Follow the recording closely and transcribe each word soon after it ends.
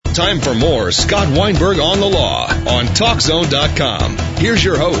Time for more Scott Weinberg on the Law on TalkZone.com. Here's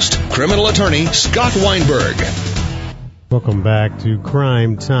your host, criminal attorney Scott Weinberg. Welcome back to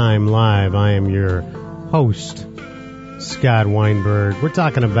Crime Time Live. I am your host, Scott Weinberg. We're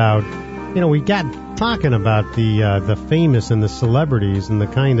talking about, we got talking about the famous and the celebrities and the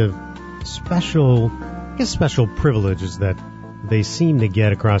kind of special privileges that they seem to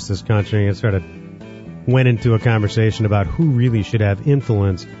get across this country, and sort of went into a conversation about who really should have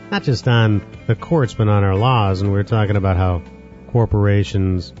influence, not just on the courts, but on our laws. And we're talking about how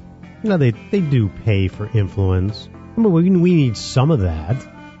corporations, they do pay for influence. I mean, we need some of that,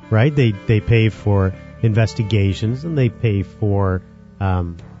 right? They pay for investigations, and they pay for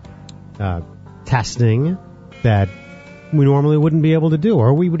testing that we normally wouldn't be able to do,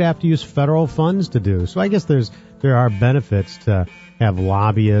 or we would have to use federal funds to do. So I guess there are benefits to have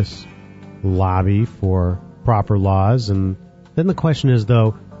lobbyists lobby for proper laws. And then the question is,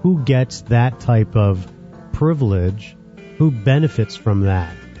 though, who gets that type of privilege? Who benefits from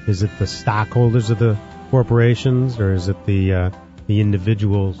that? Is it the stockholders of the corporations, or is it the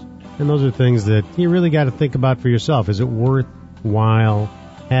individuals? And those are things that you really got to think about for yourself. Is it worthwhile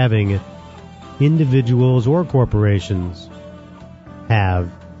having individuals or corporations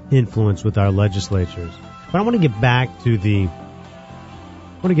have influence with our legislatures? But I want to get back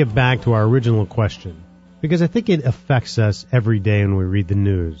to our original question, because I think it affects us every day when we read the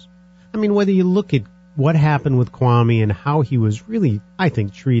news. I mean, whether you look at what happened with Kwame and how he was really, I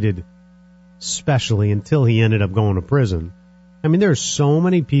think, treated specially until he ended up going to prison. I mean, there are so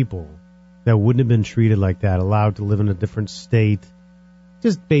many people that wouldn't have been treated like that, allowed to live in a different state,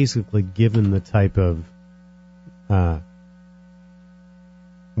 just basically given the type of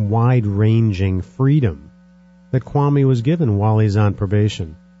wide-ranging freedom that Kwame was given while he's on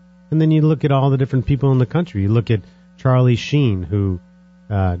probation. And then you look at all the different people in the country. You look at Charlie Sheen, who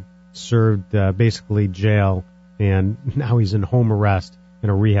served basically jail, and now he's in home arrest in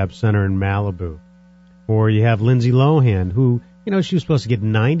a rehab center in Malibu. Or you have Lindsay Lohan, who, she was supposed to get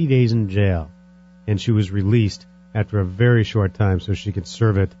 90 days in jail, and she was released after a very short time so she could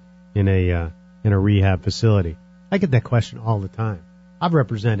serve it in a rehab facility. I get that question all the time. I've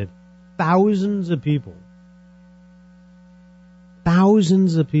represented thousands of people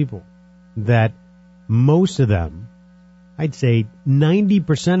that most of them, I'd say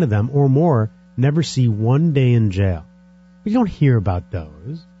 90% of them or more, never see one day in jail. You don't hear about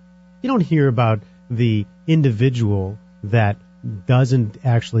those. You don't hear about the individual that doesn't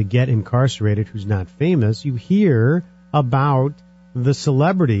actually get incarcerated, who's not famous. You hear about the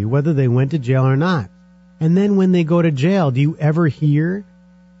celebrity, whether they went to jail or not. And then when they go to jail, do you ever hear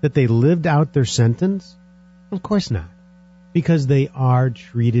that they lived out their sentence? Of course not. Because they are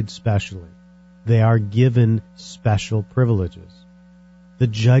treated specially. They are given special privileges. The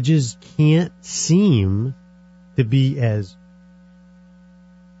judges can't seem to be as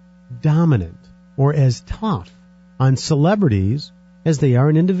dominant or as tough on celebrities as they are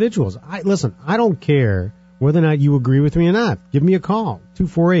in individuals. Listen, I don't care whether or not you agree with me or not. Give me a call,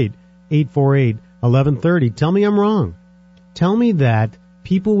 248-848-1130. Tell me I'm wrong. Tell me that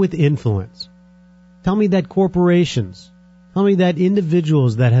people with influence, tell me that corporations, tell me that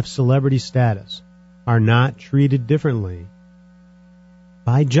individuals that have celebrity status are not treated differently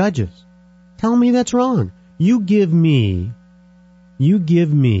by judges. Tell me that's wrong. You give me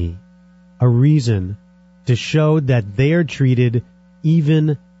a reason to show that they are treated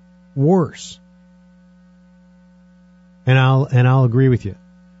even worse. And I'll agree with you.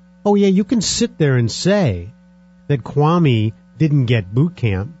 Oh yeah, you can sit there and say that Kwame didn't get boot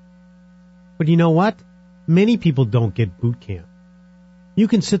camp. But you know what? Many people don't get boot camp. You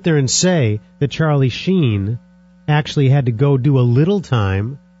can sit there and say that Charlie Sheen actually had to go do a little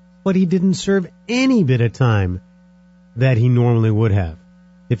time, but he didn't serve any bit of time that he normally would have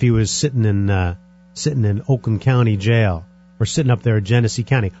if he was sitting in Oakland County Jail or sitting up there in Genesee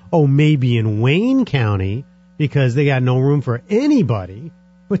County. Oh, maybe in Wayne County because they got no room for anybody,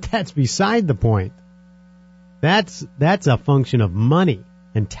 but that's beside the point. That's a function of money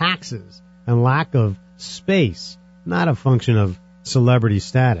and taxes and lack of space, not a function of celebrity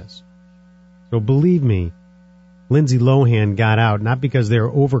status. So believe me, Lindsay Lohan got out not because they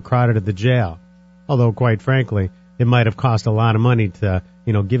were overcrowded at the jail, although quite frankly, it might have cost a lot of money to,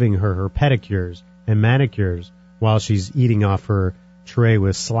 giving her pedicures and manicures while she's eating off her tray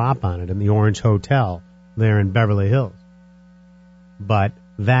with slop on it in the Orange Hotel there in Beverly Hills. But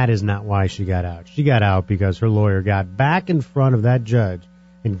that is not why she got out. She got out because her lawyer got back in front of that judge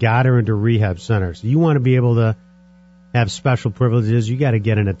and got her into rehab center. So you want to be able to have special privileges, you got to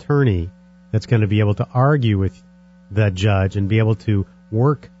get an attorney that's going to be able to argue with the judge and be able to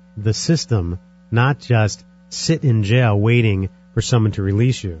work the system, not just sit in jail waiting for someone to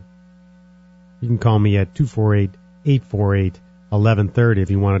release you. You can call me at 248-848-1130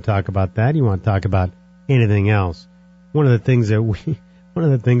 if you want to talk about that. You want to talk about anything else. One of the things that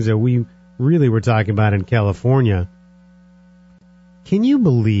we really were talking about in California. Can you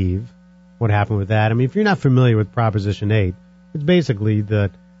believe what happened with that? I mean, if you're not familiar with Proposition 8, it's basically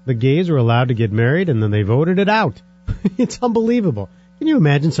that the gays were allowed to get married and then they voted it out. It's unbelievable. Can you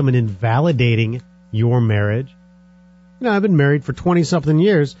imagine someone invalidating your marriage? You know, I've been married for 20-something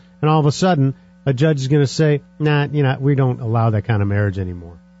years, and all of a sudden, a judge is going to say, nah, we don't allow that kind of marriage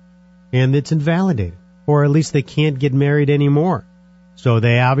anymore. And it's invalidated. Or at least they can't get married anymore. So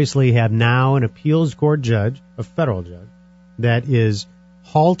they obviously have now an appeals court judge, a federal judge, that is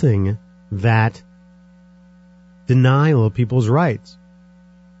halting that denial of people's rights.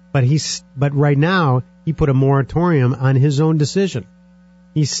 But right now, he put a moratorium on his own decision.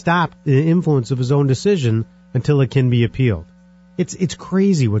 He stopped the influence of his own decision until it can be appealed. It's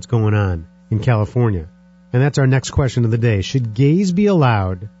crazy what's going on in California. And that's our next question of the day. Should gays be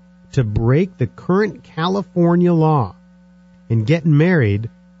allowed to break the current California law and get married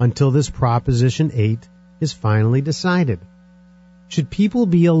until this Proposition 8 is finally decided? Should people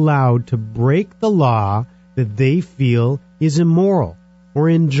be allowed to break the law that they feel is immoral or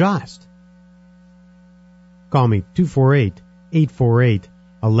unjust? Call me,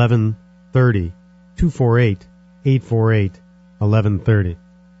 248-848-1130. 248-848-1130.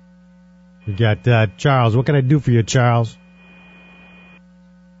 We got Charles. What can I do for you, Charles?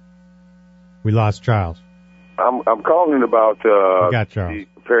 We lost Charles. I'm calling about the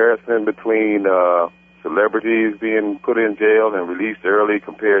comparison between celebrities being put in jail and released early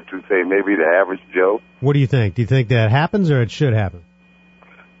compared to, say, maybe the average Joe. What do you think? Do you think that happens or it should happen?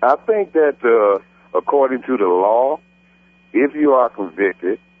 I think that according to the law, if you are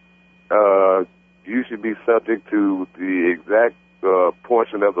convicted, you should be subject to the exact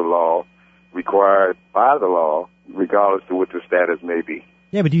portion of the law required by the law, regardless of what your status may be.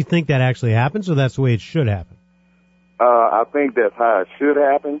 Yeah, but do you think that actually happens, or that's the way it should happen? I think that's how it should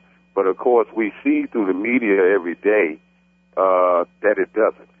happen, but of course we see through the media every day that it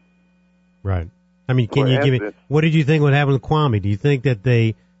doesn't. Right. I mean, can you give me, what did you think would happen with Kwame? Do you think that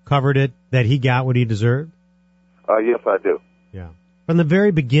they covered it, that he got what he deserved? Yes, I do. Yeah. From the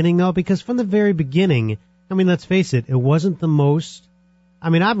very beginning, though, because from the very beginning, I mean, let's face it, it wasn't the most, I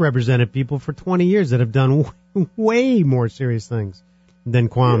mean, I've represented people for 20 years that have done way more serious things than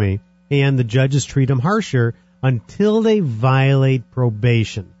Kwame, and the judges treat them harsher until they violate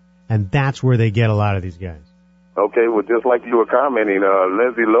probation, and that's where they get a lot of these guys. Okay, well, just like you were commenting,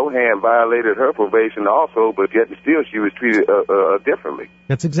 Lindsay Lohan violated her probation also, but yet still she was treated differently.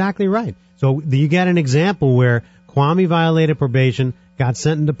 That's exactly right. So you got an example where Kwame violated probation, got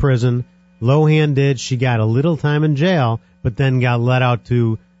sent into prison. Lohan did. She got a little time in jail, but then got let out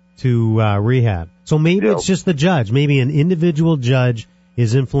to rehab. So maybe it's just the judge. Maybe an individual judge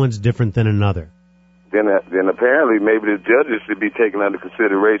is influenced different than another. Then apparently maybe the judges should be taken under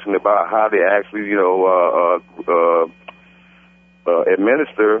consideration about how they actually,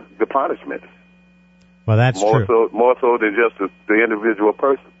 administer the punishment. Well, that's true. More so than just the individual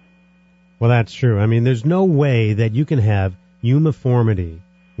person. Well, that's true. I mean, there's no way that you can have uniformity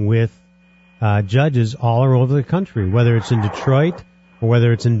with judges all over the country, whether it's in Detroit or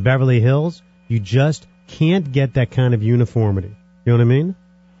whether it's in Beverly Hills. You just can't get that kind of uniformity. You know what I mean?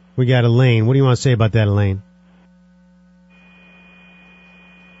 We got Elaine. What do you want to say about that, Elaine?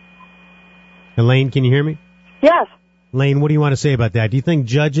 Elaine, can you hear me? Yes. Elaine, what do you want to say about that? Do you think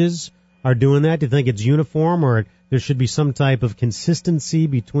judges are doing that? Do you think it's uniform, or there should be some type of consistency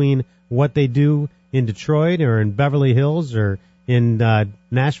between what they do in Detroit or in Beverly Hills or in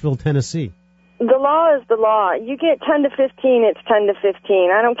Nashville, Tennessee? The law is the law. You get 10 to 15, it's 10 to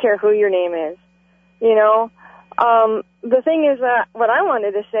 15. I don't care who your name is. You know? The thing is that what I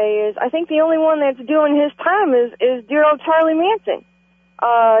wanted to say is I think the only one that's doing his time is dear old Charlie Manson.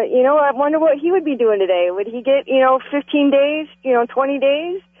 I wonder what he would be doing today. Would he get, 15 days, 20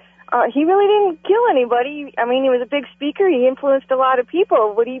 days? He really didn't kill anybody. I mean, he was a big speaker. He influenced a lot of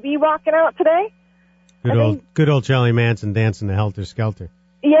people. Would he be walking out today? Good old Charlie Manson dancing the Helter Skelter.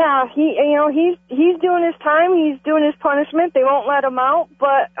 Yeah, he's doing his time. He's doing his punishment. They won't let him out.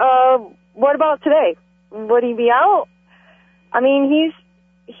 But what about today? Would he be out? I mean, he's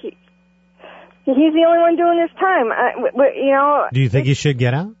the only one doing his time. Do you think he should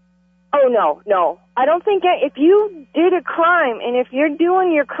get out? Oh, no. I don't think if you did a crime and if you're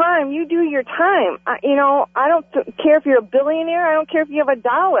doing your crime, you do your time. I don't care if you're a billionaire. I don't care if you have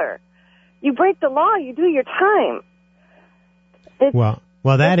 $1. You break the law, you do your time.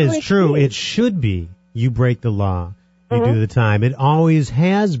 Well, that is true. It should be. You break the law. You do the time. It always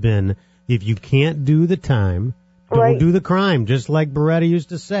has been. If you can't do the time, don't do the crime, just like Beretta used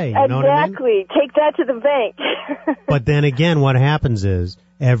to say. You know what I mean? Exactly. Take that to the bank. But then again, what happens is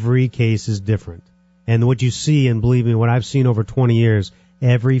every case is different. And what you see, and believe me, what I've seen over 20 years,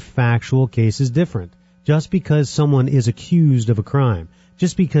 every factual case is different. Just because someone is accused of a crime,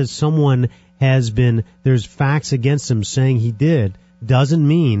 just because someone there's facts against him saying he did, doesn't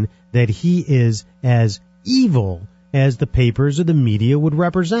mean that he is as evil as the papers or the media would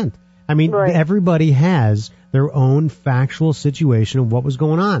represent. I mean, everybody has their own factual situation of what was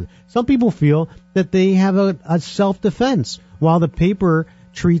going on. Some people feel that they have a self-defense, while the paper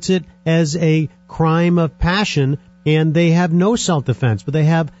treats it as a crime of passion, and they have no self-defense, but they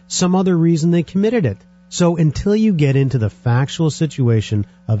have some other reason they committed it. So until you get into the factual situation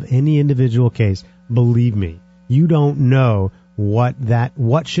of any individual case, believe me, you don't know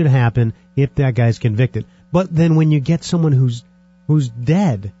what should happen if that guy's convicted. But then when you get someone who's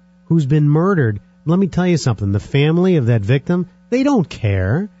dead, who's been murdered, let me tell you something. The family of that victim, they don't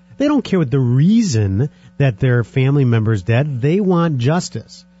care. They don't care what the reason that their family member's dead. They want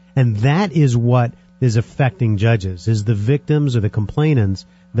justice. And that is what is affecting judges, is the victims or the complainants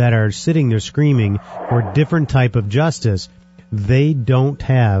that are sitting there screaming for a different type of justice. They don't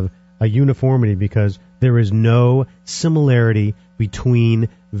have a uniformity because there is no similarity between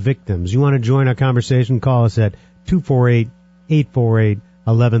victims. You want to join our conversation? Call us at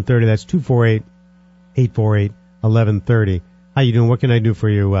 248-848-1130. That's 248-848-1130. How you doing? What can I do for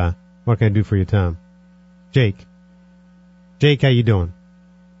you? What can I do for you, Tom? Jake, how you doing?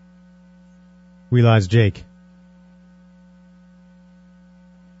 We lost Jake.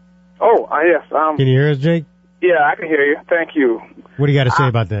 Oh, yes. Can you hear us, Jake? Yeah, I can hear you. Thank you. What do you got to say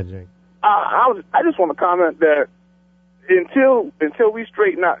about that, Jake? I just want to comment that until we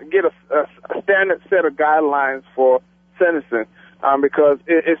straighten out, get a standard set of guidelines for sentencing, because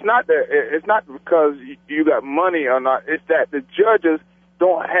it's not because you got money or not. It's that the judges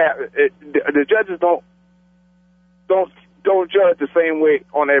don't have it. The judges don't judge the same way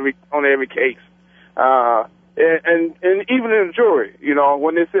on every case. And even in the jury,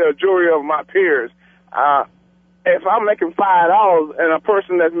 when they say a jury of my peers, if I'm making $5 and a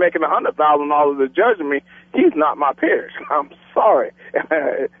person that's making $100,000 is judging me, he's not my peers. I'm sorry.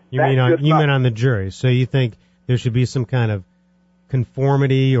 You mean on the jury? So you think there should be some kind of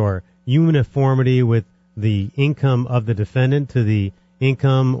conformity or uniformity with the income of the defendant to the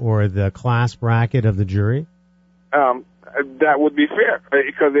income or the class bracket of the jury? That would be fair,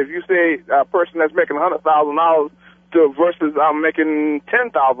 because if you say a person that's making $100,000 versus I'm making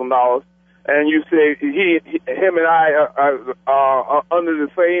 $10,000, and you say him and I are under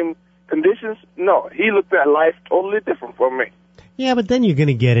the same conditions, no, he looked at life totally different from me. Yeah, but then you're going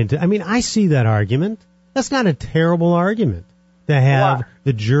to get into, I see that argument. That's not a terrible argument to have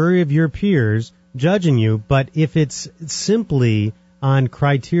the jury of your peers judging you, but if it's simply on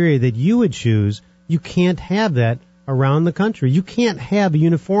criteria that you would choose, you can't have that around the country. You can't have a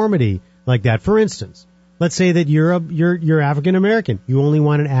uniformity like that. For instance, let's say that you're African American. You only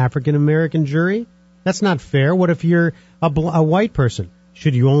want an African American jury? That's not fair. What if you're a white person?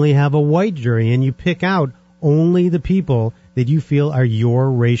 Should you only have a white jury and you pick out only the people that you feel are your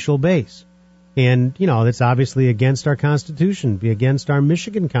racial base? And, that's obviously against our Constitution, be against our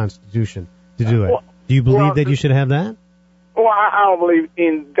Michigan Constitution to do it. Do you believe that you should have that? Well, I don't believe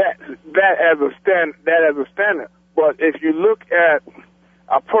in that as a standard. But if you look at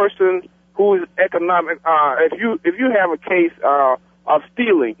a person who is economic, if you have a case of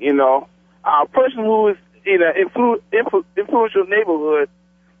stealing, a person who is in an influential neighborhood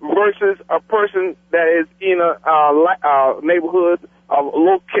versus a person that is in a neighborhood of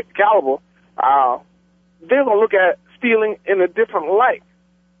low caliber, they're going to look at stealing in a different light.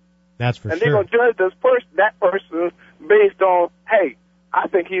 That's for sure. And they're going to judge that person based on, hey, I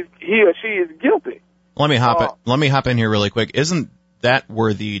think he or she is guilty. Let me hop in here really quick. Isn't that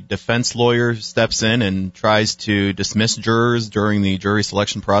where the defense lawyer steps in and tries to dismiss jurors during the jury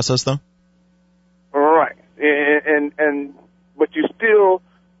selection process, though? Right. But you still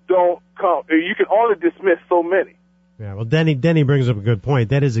don't come. You can only dismiss so many. Yeah. Well, Denny brings up a good point.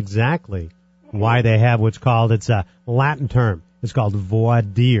 That is exactly why they have what's called, it's a Latin term. It's called voir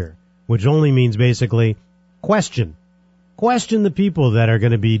dire, which only means basically question. Question the people that are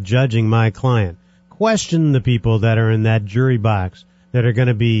going to be judging my client. Question the people that are in that jury box that are going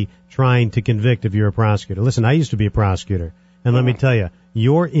to be trying to convict if you're a prosecutor. Listen, I used to be a prosecutor, and let me tell you,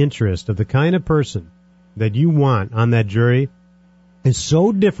 your interest of the kind of person that you want on that jury is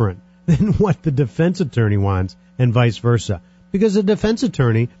so different than what the defense attorney wants, and vice versa. Because as a defense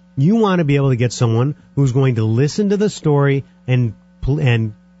attorney, you want to be able to get someone who's going to listen to the story and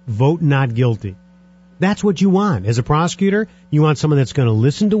vote not guilty. That's what you want. As a prosecutor, you want someone that's going to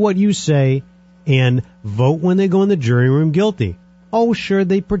listen to what you say and vote when they go in the jury room guilty. Oh, sure,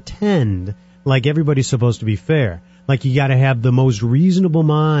 they pretend like everybody's supposed to be fair. Like you got to have the most reasonable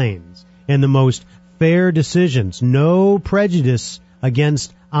minds and the most fair decisions. No prejudice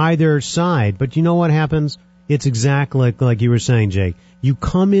against either side. But you know what happens? It's exactly like you were saying, Jake. You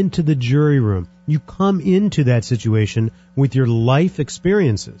come into the jury room. You come into that situation with your life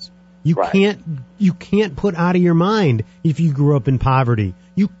experiences. You can't put out of your mind if you grew up in poverty.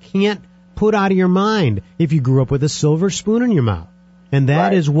 You can't put out of your mind if you grew up with a silver spoon in your mouth. And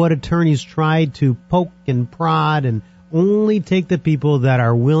that is what attorneys try to poke and prod and only take the people that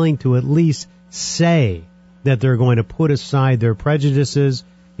are willing to at least say that they're going to put aside their prejudices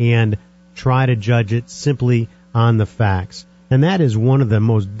and try to judge it simply on the facts. And that is one of the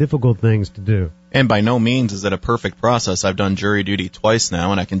most difficult things to do. And by no means is it a perfect process. I've done jury duty twice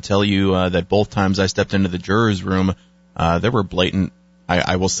now, and I can tell you that both times I stepped into the juror's room, there were blatant,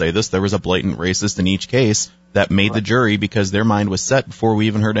 I will say this, there was a blatant racist in each case that made the jury because their mind was set before we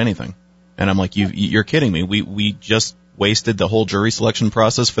even heard anything. And I'm like, you're kidding me. We just wasted the whole jury selection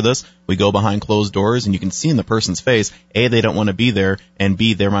process for this. We go behind closed doors, and you can see in the person's face, A, they don't want to be there, and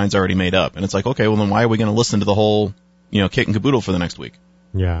B, their mind's already made up. And it's like, okay, well then why are we going to listen to the whole, kit and caboodle for the next week?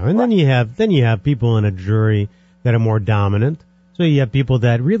 Yeah, and then you have people in a jury that are more dominant. So you have people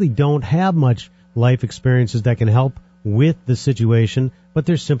that really don't have much life experiences that can help with the situation, but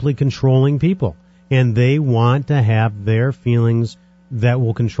they're simply controlling people. And they want to have their feelings that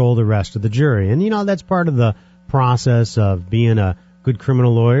will control the rest of the jury. And, that's part of the process of being a good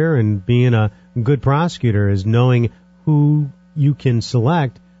criminal lawyer and being a good prosecutor is knowing who you can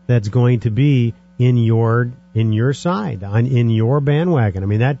select that's going to be in your side, in your bandwagon. I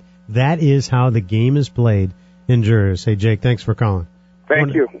mean, that is how the game is played in jurors. Hey, Jake, thanks for calling.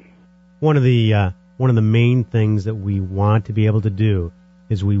 Thank you. One of the main things that we want to be able to do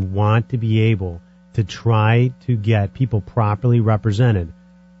is we want to be able to try to get people properly represented.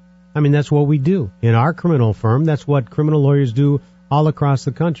 I mean, that's what we do in our criminal firm. That's what criminal lawyers do all across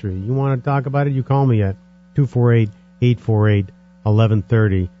the country. You want to talk about it? You call me at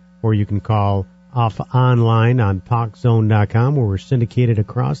 248-848-1130, or you can call off online on TalkZone.com, where we're syndicated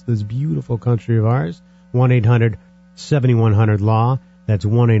across this beautiful country of ours. 1-800-7100-LAW. That's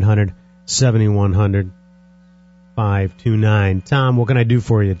 1-800-7100-529. Tom, what can I do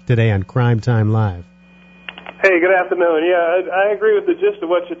for you today on Crime Time Live? Hey, good afternoon. Yeah, I agree with the gist of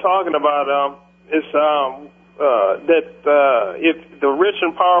what you're talking about. It's that if the rich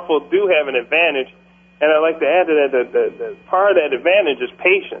and powerful do have an advantage, and I'd like to add to that that part of that advantage is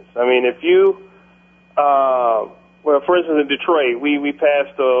patience. I mean, if you for instance, in Detroit, we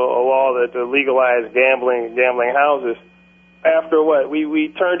passed a law that legalized gambling houses. After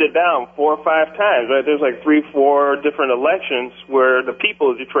we turned it down 4 or 5 times, right? There's like 3-4 different elections where the people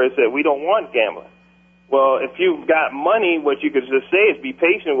of Detroit said, we don't want gambling. Well, if you've got money, what you could just say is be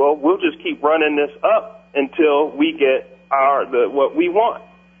patient. Well, we'll just keep running this up until we get what we want.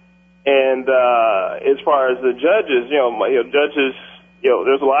 And as far as the judges, judges, there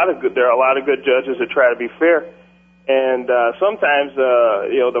are a lot of good judges that try to be fair, and sometimes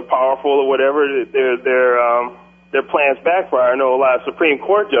the powerful or whatever, their plans backfire. I know a lot of Supreme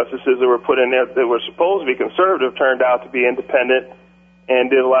Court justices that were put in there that were supposed to be conservative turned out to be independent and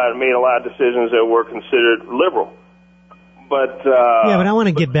made a lot of decisions that were considered liberal. But but I want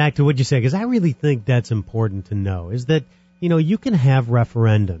to get back to what you said, because I really think that's important to know, is that you can have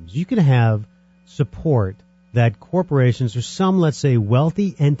referendums, you can have support that corporations or some, let's say,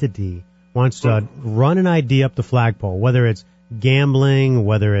 wealthy entity wants to run an idea up the flagpole, whether it's gambling,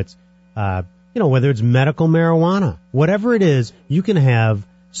 whether it's whether it's medical marijuana, whatever it is, you can have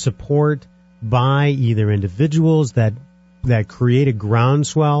support by either individuals that create a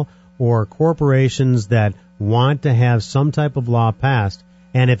groundswell or corporations that want to have some type of law passed.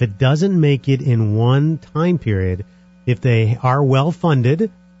 And if it doesn't make it in one time period, if they are well funded,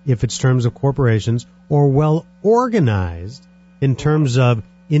 if it's terms of corporations, or well organized in terms of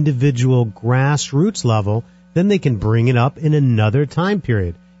individual grassroots level, then they can bring it up in another time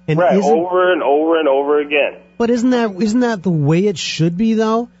period. And right, over and over and over again. But isn't that the way it should be,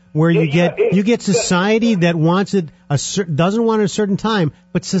 though? Where you get society that wants it doesn't want it a certain time,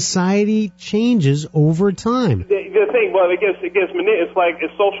 but society changes over time. The thing, well, it's like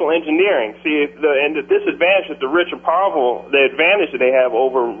it's social engineering. See, the disadvantage of the rich and powerful, the advantage that they have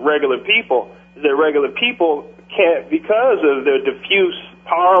over regular people is that regular people can't, because of their diffuse,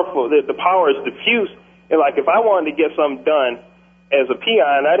 powerful, the power is diffuse. And like, if I wanted to get something done as a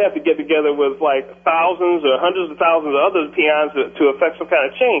peon, I'd have to get together with like thousands or hundreds of thousands of other peons to affect some kind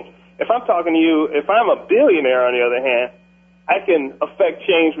of change. If I'm talking to you, if I'm a billionaire, on the other hand, I can affect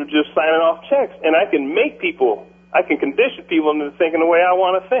change with just signing off checks, and I can condition people into thinking the way I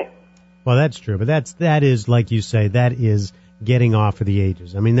want to think. Well, that's true, but that is, like you say, that is getting off of the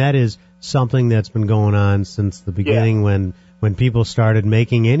ages. I mean, that is something that's been going on since the beginning when people started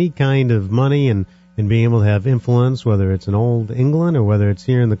making any kind of money and being able to have influence, whether it's in old England or whether it's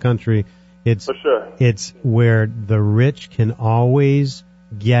here in the country. It's for sure. It's where the rich can always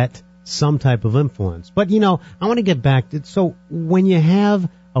get some type of influence. But, I want to get back to, so when you have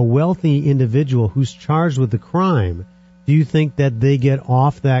a wealthy individual who's charged with a crime, do you think that they get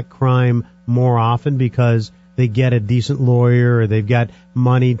off that crime more often because they get a decent lawyer or they've got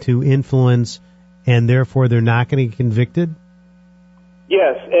money to influence and therefore they're not going to get convicted?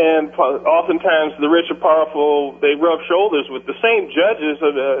 Yes, and oftentimes the rich and powerful, they rub shoulders with the same judges.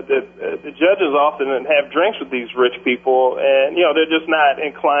 The judges often have drinks with these rich people, and they're just not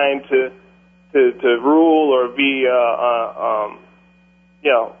inclined to rule or be,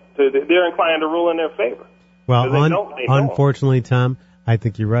 they're inclined to rule in their favor. Well, unfortunately, Tom, I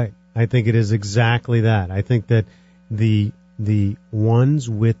think you're right. I think it is exactly that. I think that the ones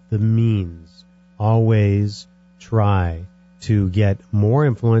with the means always try to get more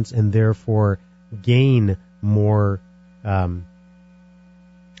influence and therefore gain more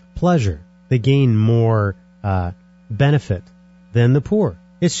pleasure. They gain more benefit than the poor.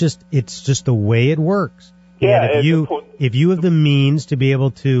 It's just the way it works. Yeah, and if you have the means to be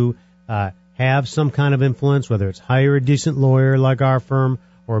able to have some kind of influence, whether it's hire a decent lawyer like our firm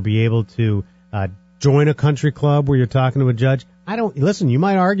or be able to join a country club where you're talking to a judge, listen, you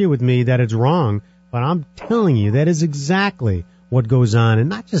might argue with me that it's wrong, but I'm telling you, that is exactly what goes on, and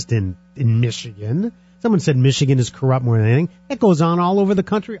not just in Michigan. Someone said Michigan is corrupt more than anything. That goes on all over the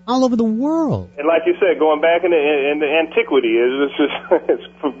country, all over the world. And like you said, going back into antiquity,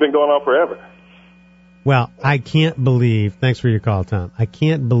 it's been going on forever. Well, I can't believe, thanks for your call, Tom, I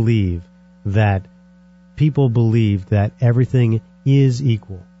can't believe that people believe that everything is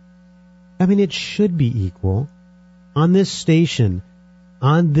equal. I mean, it should be equal. On this station,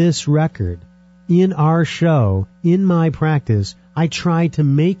 on this record, in our show, in my practice, I try to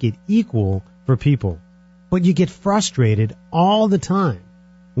make it equal for people. But you get frustrated all the time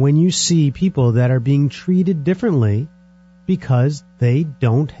when you see people that are being treated differently because they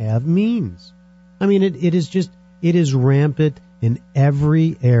don't have means. I mean, it is rampant in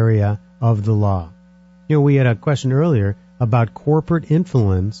every area of the law. We had a question earlier about corporate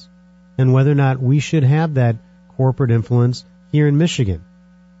influence and whether or not we should have that corporate influence here in Michigan.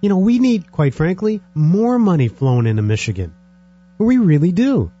 We need, quite frankly, more money flowing into Michigan. We really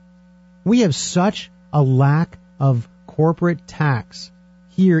do. We have such a lack of corporate tax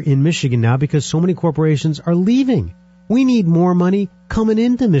here in Michigan now because so many corporations are leaving. We need more money coming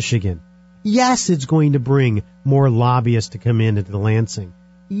into Michigan. Yes, it's going to bring more lobbyists to come into Lansing.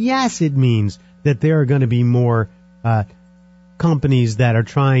 Yes, it means that there are going to be more companies that are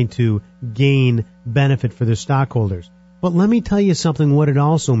trying to gain benefit for their stockholders. But let me tell you something, what it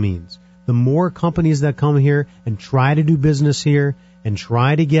also means. The more companies that come here and try to do business here and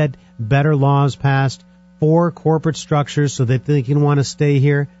try to get better laws passed for corporate structures so that they can want to stay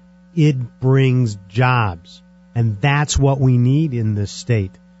here, it brings jobs. And that's what we need in this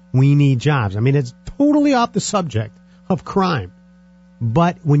state. We need jobs. I mean, it's totally off the subject of crime.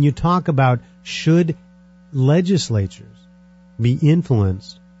 But when you talk about should legislatures be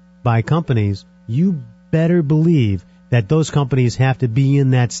influenced by companies, you better believe that those companies have to be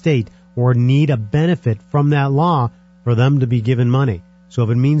in that state or need a benefit from that law for them to be given money. So if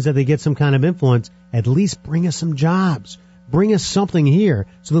it means that they get some kind of influence, at least bring us some jobs. Bring us something here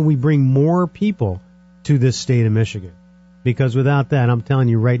so that we bring more people to this state of Michigan. Because without that, I'm telling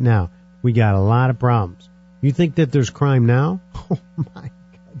you right now, we got a lot of problems. You think that there's crime now? Oh, my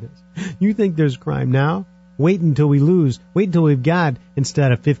goodness. You think there's crime now? Wait until we lose. Wait until we've got,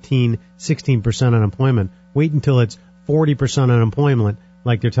 instead of 15, 16% unemployment, wait until it's 40% unemployment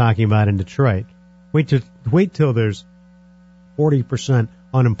like they're talking about in Detroit. Wait till there's 40%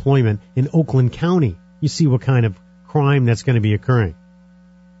 unemployment in Oakland County. You see what kind of crime that's going to be occurring.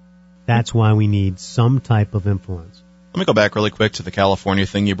 That's why we need some type of influence. Let me go back really quick to the California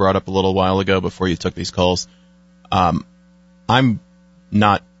thing you brought up a little while ago before you took these calls. I'm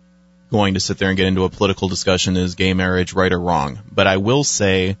not going to sit there and get into a political discussion, is gay marriage right or wrong? But I will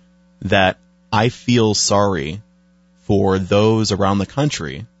say that I feel sorry for those around the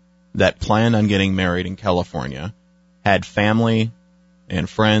country that planned on getting married in California, had family and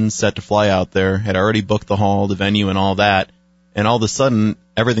friends set to fly out there, had already booked the hall, the venue, and all that, and all of a sudden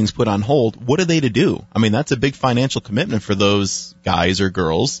everything's put on hold. What are they to do? I mean, that's a big financial commitment for those guys or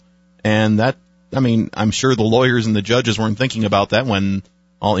girls, and that, I mean, I'm sure the lawyers and the judges weren't thinking about that when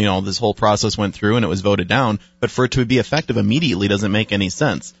all, this whole process went through and it was voted down. But for it to be effective immediately doesn't make any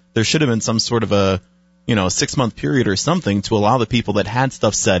sense. There should have been some sort of a 6-month period or something to allow the people that had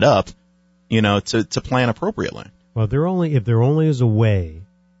stuff set up, to plan appropriately. Well, if there only is a way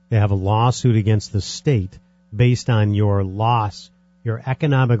to have a lawsuit against the state based on your loss, your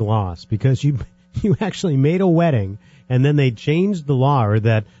economic loss, because you actually made a wedding and then they changed the law, or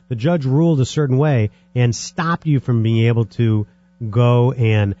that the judge ruled a certain way and stopped you from being able to go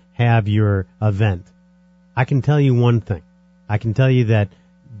and have your event. I can tell you one thing. I can tell you that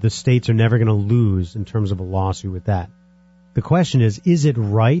the states are never going to lose in terms of a lawsuit with that. The question is it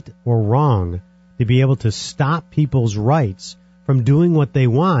right or wrong to be able to stop people's rights from doing what they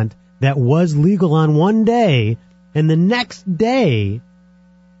want that was legal on one day, and the next day,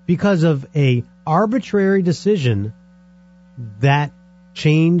 because of a arbitrary decision, that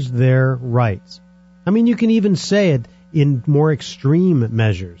changed their rights? I mean, you can even say it in more extreme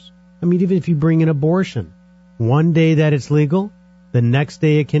measures. I mean, even if you bring in abortion, one day that it's legal, the next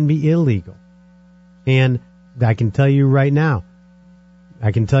day it can be illegal. And I can tell you right now,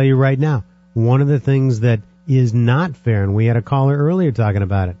 one of the things that is not fair, and we had a caller earlier talking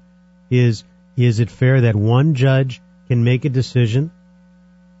about it, is it fair that one judge can make a decision,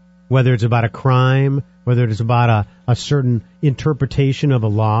 whether it's about a crime, whether it's about a certain interpretation of a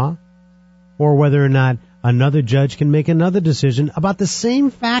law, or whether or not another judge can make another decision about the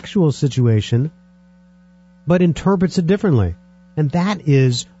same factual situation, but interprets it differently? And that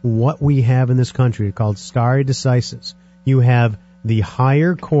is what we have in this country, called stare decisis. You have the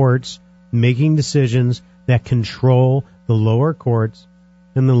higher courts making decisions that control the lower courts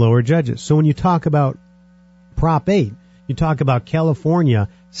and the lower judges. So when you talk about Prop 8, you talk about California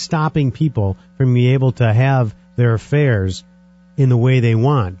stopping people from being able to have their affairs in the way they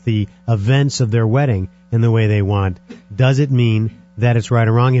want, the events of their wedding in the way they want. Does it mean that it's right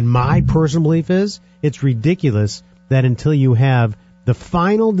or wrong? And my personal belief is it's ridiculous that until you have the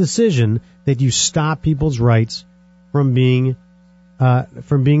final decision that you stop people's rights from being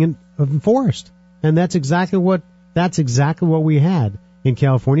enforced. And that's exactly what we had in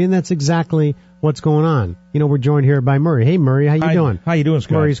California, and that's exactly what's going on. We're joined here by Murray. Hey, Murray, how you doing? How you doing,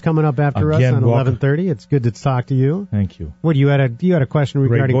 Scott? Murray's coming up after us on 11:30. It's good to talk to you. Thank you. What, you had a question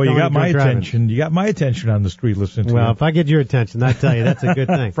regarding? Well, you got my driving. attention. You got my attention on the street listening to Well, you. if I get your attention, I tell you, that's a good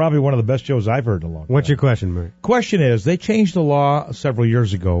thing. Probably one of the best shows I've heard in a long time. What's your question, Murray? Question is, they changed the law several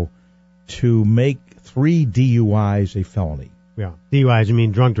years ago to make 3 DUIs a felony. Yeah. DUIs, you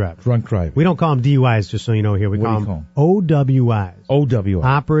mean drunk driving? Drunk driving. We don't call them DUIs, just so you know here. We call them OWIs. OWIs.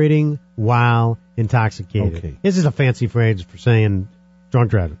 Operating while intoxicated. Okay. This is a fancy phrase for saying drunk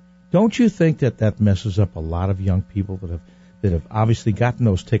driving. Don't you think that messes up a lot of young people that have obviously gotten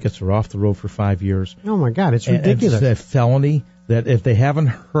those tickets or off the road for 5 years? Oh, my God, it's ridiculous. It's a felony that if they haven't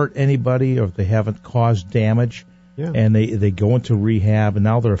hurt anybody or if they haven't caused damage, and they go into rehab and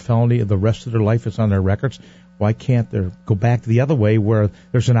now they're a felony, the rest of their life is on their records, why can't they go back the other way where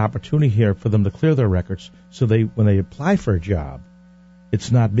there's an opportunity here for them to clear their records so when they apply for a job,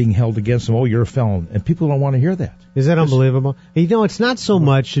 it's not being held against them, oh, you're a felon. And people don't want to hear that. Is that unbelievable? It's not so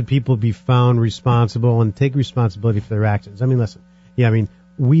much should people be found responsible and take responsibility for their actions. I mean, listen. Yeah, I mean,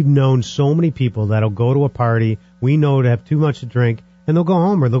 we've known so many people that'll go to a party, we know to have too much to drink, and they'll go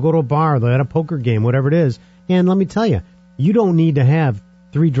home or they'll go to a bar, they'll have a poker game, whatever it is. And let me tell you, you don't need to have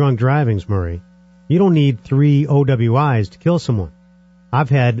 3 drunk drivings, Murray. You don't need 3 OWIs to kill someone. I've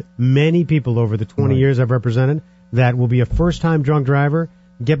had many people over the 20 years I've represented that will be a first-time drunk driver,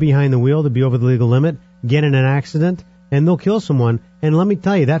 get behind the wheel to be over the legal limit, get in an accident, and they'll kill someone. And let me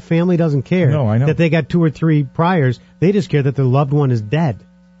tell you, that family doesn't care that they got 2 or 3 priors. They just care that their loved one is dead.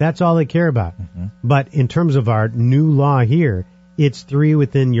 That's all they care about. Mm-hmm. But in terms of our new law here, it's 3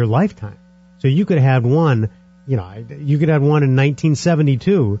 within your lifetime. So you could have one, you could have one in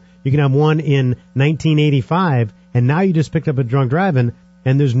 1972, you can have one in 1985, and now you just picked up a drunk driving,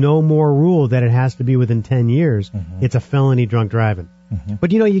 and there's no more rule that it has to be within 10 years. Mm-hmm. It's a felony drunk driving. Mm-hmm.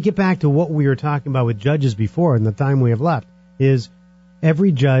 But you get back to what we were talking about with judges before, and the time we have left, is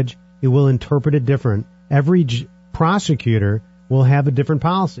every judge, it will interpret it different. Every prosecutor will have a different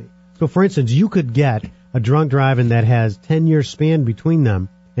policy. So, for instance, you could get a drunk driving that has 10 years span between them,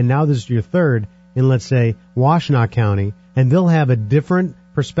 and now this is your third in, let's say, Washtenaw County, and they'll have a different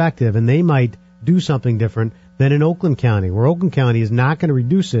perspective, and they might do something different than in Oakland County, where Oakland County is not going to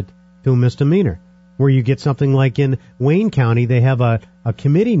reduce it to a misdemeanor. Where you get something like in Wayne County, they have a a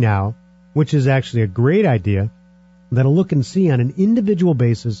committee now, which is actually a great idea, that'll look and see on an individual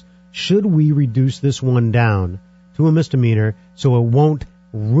basis, should we reduce this one down to a misdemeanor so it won't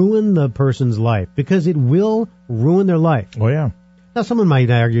ruin the person's life? Because it will ruin their life. Oh, yeah. Now, someone might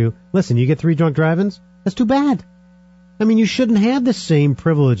argue, listen, you get 3 drunk drive-ins? That's too bad. I mean, you shouldn't have the same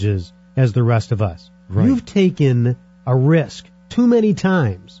privileges as the rest of us. Right. You've taken a risk too many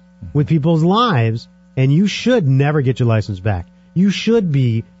times with people's lives, and you should never get your license back. You should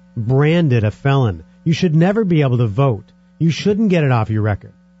be branded a felon. You should never be able to vote. You shouldn't get it off your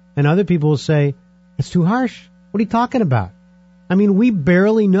record. And other people will say, it's too harsh. What are you talking about? I mean, we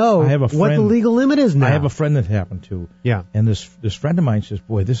barely know what the legal limit is now. I have a friend that happened to. Yeah. And this friend of mine says,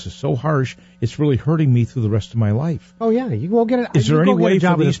 boy, this is so harsh. It's really hurting me through the rest of my life. Oh, yeah. You go get it. Is there any way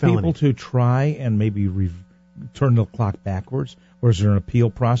for these people to try and maybe turn the clock backwards? Or is there an appeal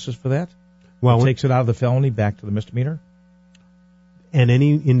process for that? Well, it takes it out of the felony back to the misdemeanor? In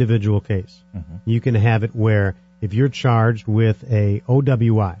any individual case, you can have it where if you're charged with a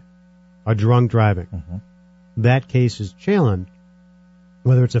OWI, a drunk driving, that case is challenged,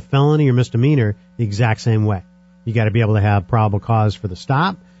 whether it's a felony or misdemeanor, the exact same way. You got to be able to have probable cause for the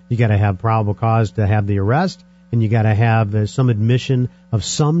stop, you got to have probable cause to have the arrest, and you got to have some admission of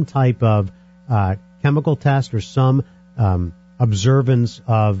some type of chemical test or some observance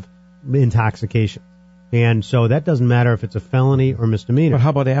of intoxication. And so that doesn't matter if it's a felony or misdemeanor. But how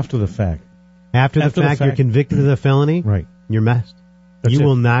about after the fact? After the fact, you're convicted of the felony, right? You're messed. You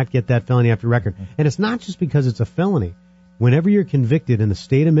will not get that felony off your record. And it's not just because it's a felony. Whenever you're convicted in the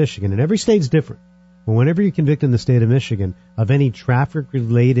state of Michigan, and every state's different, but whenever you're convicted in the state of Michigan of any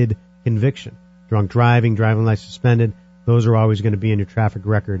traffic-related conviction, drunk driving, driving license suspended, those are always going to be in your traffic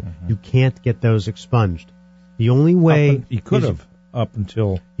record. You can't get those expunged. The only way... You could have. Up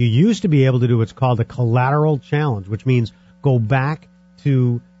until you used to be able to do what's called a collateral challenge, which means go back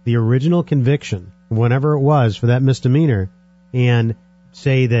to the original conviction, whenever it was for that misdemeanor, and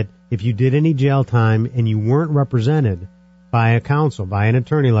say that if you did any jail time and you weren't represented by a counsel, by an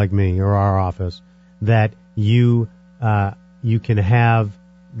attorney like me or our office, that you can have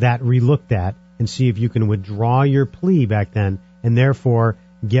that relooked at and see if you can withdraw your plea back then and therefore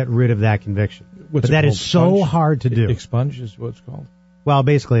get rid of that conviction. But that is so hard to do. Expunge is what it's called? Well,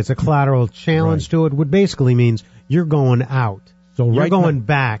 basically, it's a collateral challenge to it, which basically means you're going out. So you're going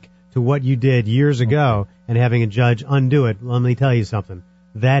back to what you did years ago and having a judge undo it. Let me tell you something.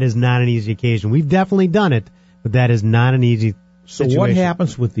 That is not an easy occasion. We've definitely done it, but that is not an easy situation. So what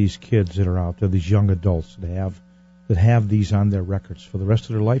happens with these kids that are out there, these young adults that have these on their records for the rest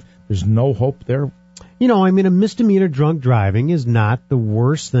of their life? There's no hope there? You know, I mean, a misdemeanor drunk driving is not the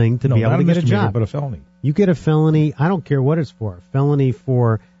worst thing to be able to get a job. But a felony. You get a felony, I don't care what it's for, a felony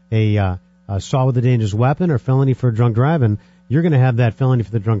for a assault with a dangerous weapon or felony for drunk driving, you're going to have that felony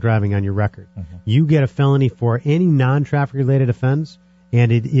for the drunk driving on your record. You get a felony for any non-traffic related offense,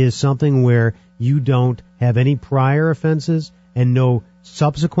 and it is something where you don't have any prior offenses and no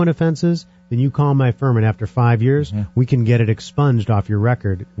subsequent offenses, then you call my firm, and after 5 years, we can get it expunged off your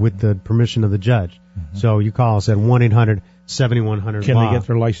record with the permission of the judge. So you call us at 1-800-7100-LAW. Can they get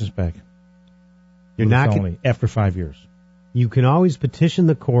their license back? You're not after 5 years. You can always petition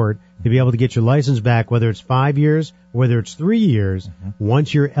the court to be able to get your license back, whether it's 5 years, whether it's 3 years,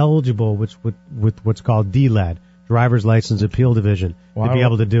 once you're eligible with what's called DLAD, Driver's License Appeal Division, to be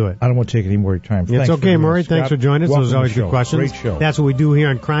able to do it. I don't want to take any more of your time. It's okay, Murray. Thanks for joining us. Those are always good questions. Great show. That's what we do here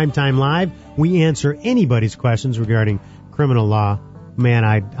on Crime Time Live. We answer anybody's questions regarding criminal law. Man,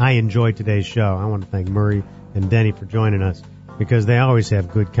 I enjoyed today's show. I want to thank Murray and Denny for joining us because they always have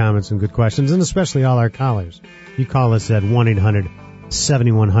good comments and good questions, and especially all our callers. You call us at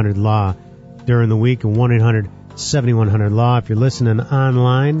 1-800-7100-LAW during the week, and 1-800-7100-LAW. If you're listening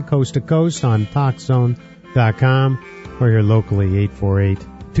online, coast to coast on TalkZone.com, or here locally,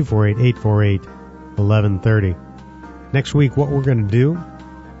 848-248-848-1130. Next week, what we're going to do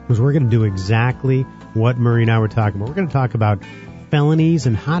is we're going to do exactly what Murray and I were talking about. We're going to talk about felonies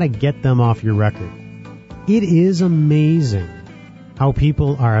and how to get them off your record. It is amazing how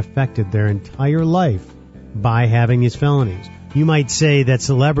people are affected their entire life by having these felonies. You might say that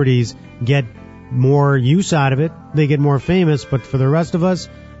celebrities get more use out of it, they get more famous, but for the rest of us,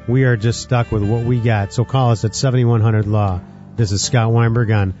 we are just stuck with what we got. So call us at 7100-LAW. This is Scott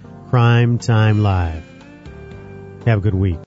Weinberg on Crime Time Live. Have a good week.